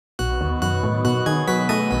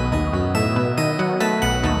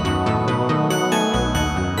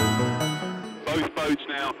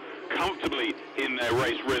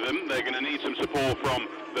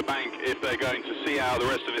the bank if they're going to see out the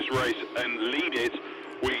rest of this race and lead it.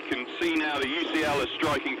 We can see now the UCL is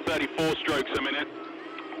striking 34 strokes a minute,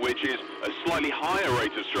 which is a slightly higher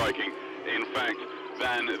rate of striking, in fact,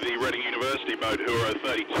 than the Reading University boat, who are at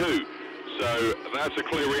 32. So that's a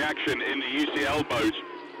clear reaction in the UCL boat,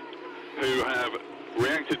 who have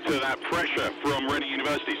reacted to that pressure from Reading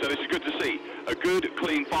University. So this is good to see. A good,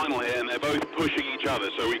 clean final here, and they're both pushing each other.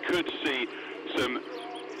 So we could see some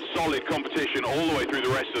solid competition all the way through the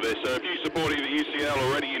rest of this. So if you're supporting the UCL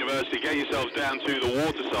or Reading University, get yourselves down to the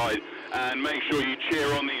waterside and make sure you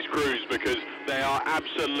cheer on these crews, because they are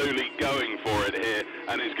absolutely going for it here,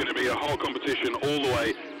 and it's going to be a whole competition all the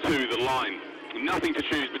way to the line. Nothing to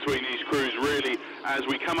choose between these crews really as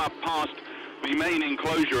we come up past the main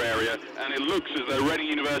enclosure area, and it looks as though Reading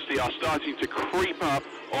University are starting to creep up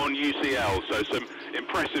on UCL. So some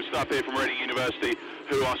impressive stuff here from Reading University,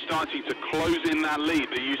 who are starting to close in that lead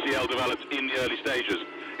that UCL developed in the early stages.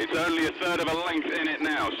 It's only a third of a length in it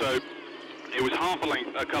now, so it was half a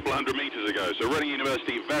length a couple of hundred meters ago. So Reading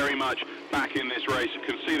University very much back in this race. You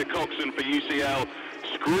can see the coxswain for UCL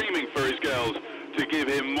screaming for his girls to give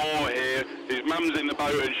him more here. His mum's in the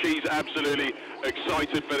boat and she's absolutely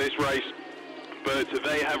excited for this race. But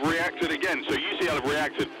they have reacted again. So UCL have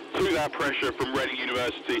reacted to that pressure from Reading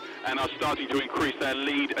University and are starting to increase their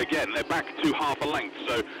lead again. They're back to half a length.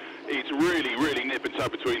 So it's really, really nip and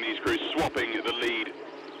tuck between these crews, swapping the lead.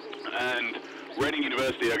 And Reading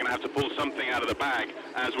University are going to have to pull something out of the bag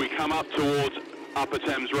as we come up towards Upper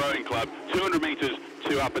Thames Rowing Club, 200 metres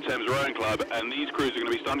to Upper Thames Rowing Club, and these crews are going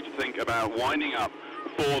to be starting to think about winding up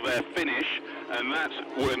for their finish, and that's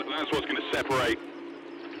what's going to separate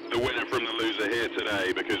the winner from the loser here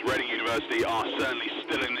today, because Reading University are certainly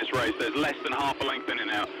still in this race. There's less than half a length in it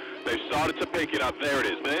now. They've started to pick it up. There it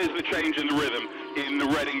is. There's the change in the rhythm in the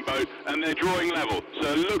Reading boat, and they're drawing level.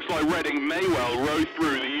 So it looks like Reading may well row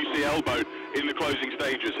through the UCL boat in the closing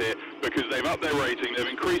stages here, because they've upped their rating, they've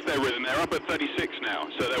increased their rhythm. They're up at 36 now,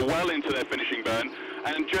 so they're well into their finishing burn.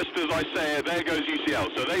 And just as I say it, there goes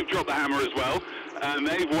UCL. So they've dropped the hammer as well, and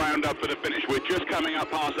they've wound up for the finish. We're just coming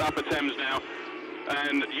up past Upper Thames now,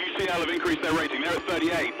 and UCL have increased their rating. They're at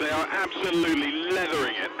 38. They are absolutely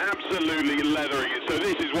leathering it, absolutely leathering it. So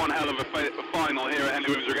this is one hell of a final here at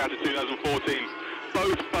Henley Women's Regatta 2014.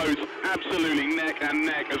 Both boats absolutely neck and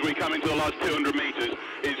neck as we come into the last 200 metres.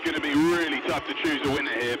 It's going to be really tough to choose a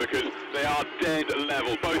winner here, because they are dead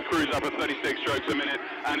level. Both crews up at 36 strokes a minute,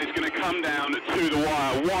 and it's going to come down to the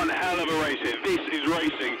wire. One hell of a race here. This is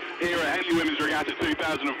racing here at Henley Women's Regatta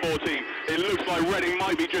 2014. It looks like Reading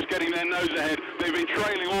might be just getting their nose ahead. They've been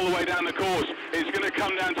trailing all the way down the course. It's going to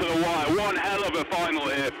come down to the wire. One hell of a final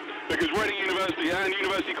here, because Reading University and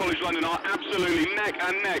University College London are absolutely neck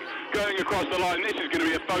and neck going across the line. This is going to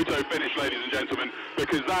be a photo finish, ladies and gentlemen,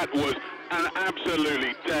 because that was an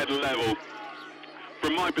absolutely dead level.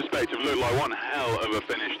 From my perspective, looked like one hell of a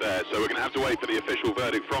finish there. So we're going to have to wait for the official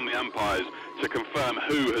verdict from the umpires to confirm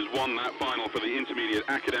who has won that final for the Intermediate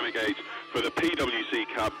Academic 8 for the PwC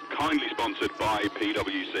Cup, kindly sponsored by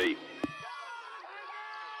PwC.